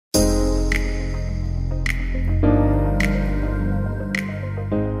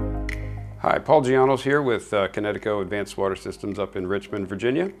Hi, Paul Gianos here with Kinetico Advanced Water Systems up in Richmond,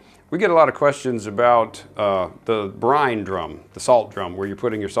 Virginia. We get a lot of questions about the brine drum, the salt drum, where you're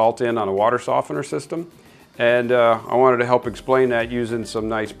putting your salt in on a water softener system. And I wanted to help explain that using some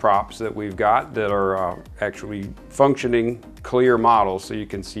nice props that we've got that are actually functioning, clear models so you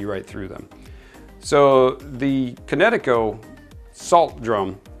can see right through them. So the Kinetico salt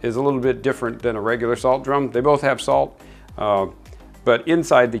drum is a little bit different than a regular salt drum. They both have salt, but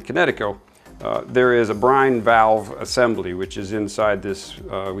inside the Kinetico, there is a brine valve assembly, which is inside this,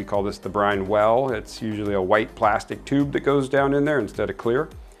 we call this the brine well. It's usually a white plastic tube that goes down in there instead of clear.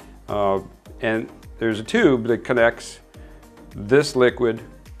 And there's a tube that connects this liquid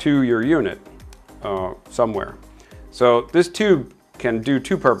to your unit somewhere. So this tube can do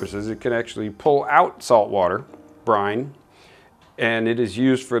two purposes. It can actually pull out salt water, brine, and it is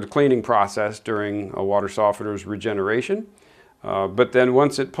used for the cleaning process during a water softener's regeneration. But then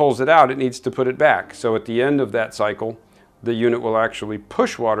once it pulls it out, it needs to put it back. So at the end of that cycle, the unit will actually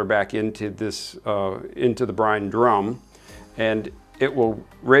push water back into this, into the brine drum, and it will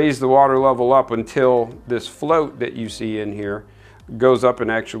raise the water level up until this float that you see in here goes up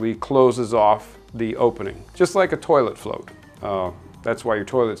and actually closes off the opening, just like a toilet float. That's why your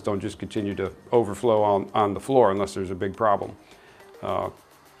toilets don't just continue to overflow on the floor unless there's a big problem.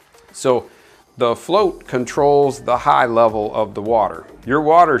 So the float controls the high level of the water. Your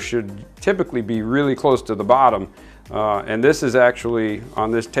water should typically be really close to the bottom, and this is actually,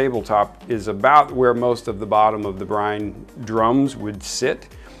 on this tabletop, is about where most of the bottom of the brine drums would sit.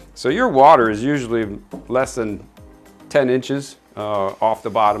 So your water is usually less than 10 inches off the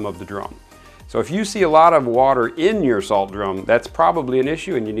bottom of the drum. So if you see a lot of water in your salt drum, that's probably an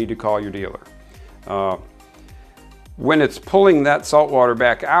issue and you need to call your dealer. When it's pulling that salt water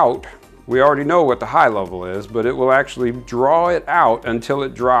back out, we already know what the high level is, but it will actually draw it out until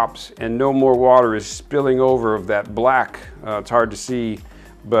it drops and no more water is spilling over of that black, it's hard to see,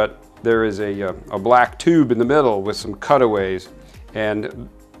 but there is a black tube in the middle with some cutaways, and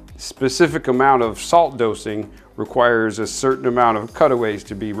specific amount of salt dosing requires a certain amount of cutaways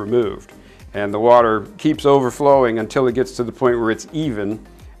to be removed. And the water keeps overflowing until it gets to the point where it's even,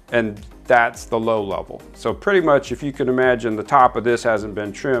 and that's the low level. So pretty much, if you can imagine, the top of this hasn't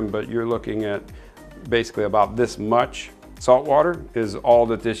been trimmed, but you're looking at basically about this much salt water is all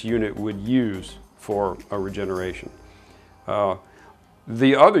that this unit would use for a regeneration.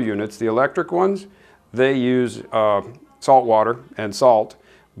 The other units, the electric ones, they use salt water and salt,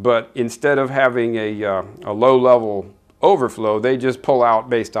 but instead of having a low level overflow, they just pull out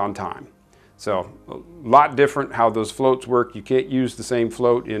based on time. So a lot different how those floats work. You can't use the same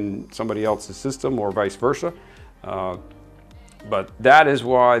float in somebody else's system or vice versa. But that is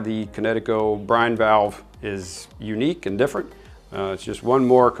why the Kinetico Brine Valve is unique and different. It's just one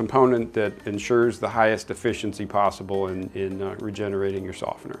more component that ensures the highest efficiency possible in regenerating your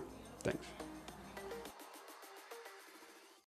softener. Thanks.